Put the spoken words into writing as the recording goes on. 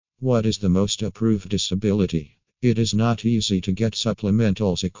What is the most approved disability? It is not easy to get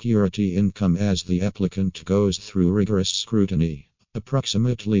supplemental security income as the applicant goes through rigorous scrutiny.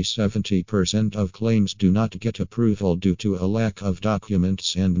 Approximately 70% of claims do not get approval due to a lack of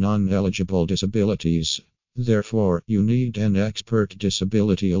documents and non-eligible disabilities. Therefore, you need an expert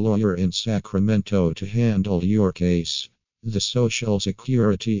disability lawyer in Sacramento to handle your case. The Social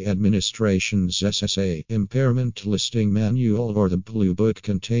Security Administration's SSA Impairment Listing Manual or the Blue Book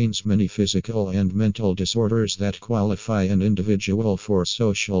contains many physical and mental disorders that qualify an individual for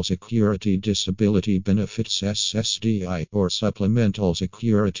Social Security Disability Benefits SSDI or Supplemental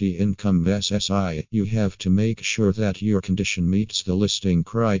Security Income SSI. You have to make sure that your condition meets the listing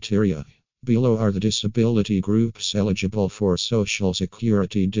criteria. Below are the disability groups eligible for Social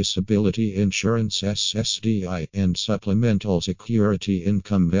Security Disability Insurance SSDI and Supplemental Security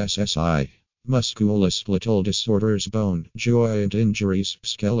Income SSI. Musculoskeletal disorders, bone, joint injuries,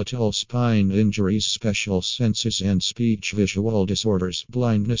 skeletal spine injuries, special senses and speech visual disorders,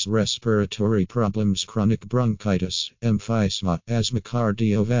 blindness, respiratory problems, chronic bronchitis, emphysema, asthma,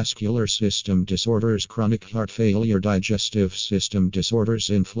 cardiovascular system disorders, chronic heart failure, digestive system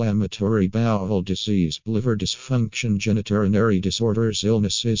disorders, inflammatory bowel disease, liver dysfunction, genitourinary disorders,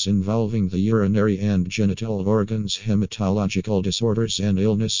 illnesses involving the urinary and genital organs, hematological disorders and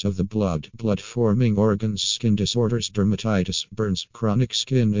illness of the blood-forming organs, skin disorders, dermatitis, burns, chronic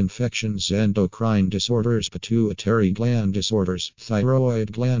skin infections, endocrine disorders, pituitary gland disorders,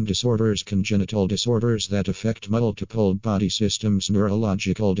 thyroid gland disorders, congenital disorders that affect multiple body systems,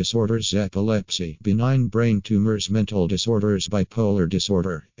 neurological disorders, epilepsy, benign brain tumors, mental disorders, bipolar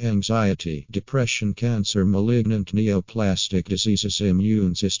disorder, anxiety, depression, cancer, malignant neoplastic diseases,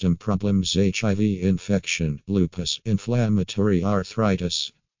 immune system problems, HIV infection, lupus, inflammatory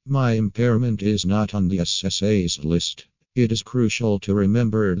arthritis. My impairment is not on the SSA's list. It is crucial to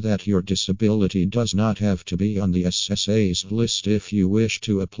remember that your disability does not have to be on the SSA's list if you wish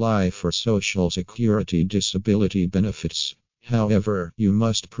to apply for Social Security disability benefits. However, you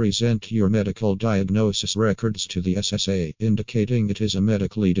must present your medical diagnosis records to the SSA, indicating it is a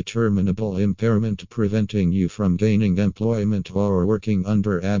medically determinable impairment preventing you from gaining employment or working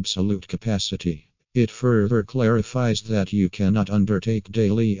under absolute capacity. It further clarifies that you cannot undertake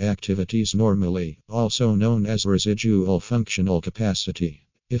daily activities normally, also known as residual functional capacity.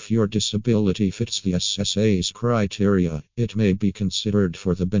 If your disability fits the SSA's criteria, it may be considered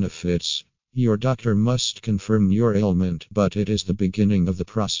for the benefits. Your doctor must confirm your ailment, but it is the beginning of the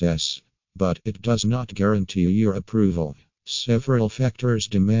process. But it does not guarantee your approval. Several factors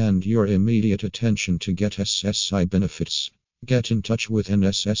demand your immediate attention to get SSI benefits. Get in touch with an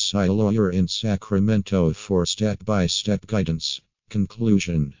SSI lawyer in Sacramento for step-by-step guidance.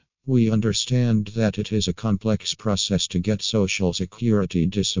 Conclusion. We understand that it is a complex process to get Social Security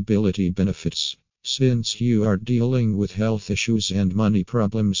disability benefits. Since you are dealing with health issues and money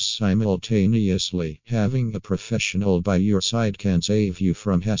problems simultaneously, having a professional by your side can save you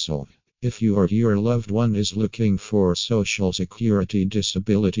from hassle. If you or your loved one is looking for Social Security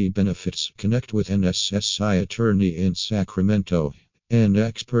disability benefits, connect with an SSI attorney in Sacramento. An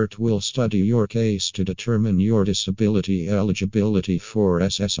expert will study your case to determine your disability eligibility for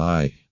SSI.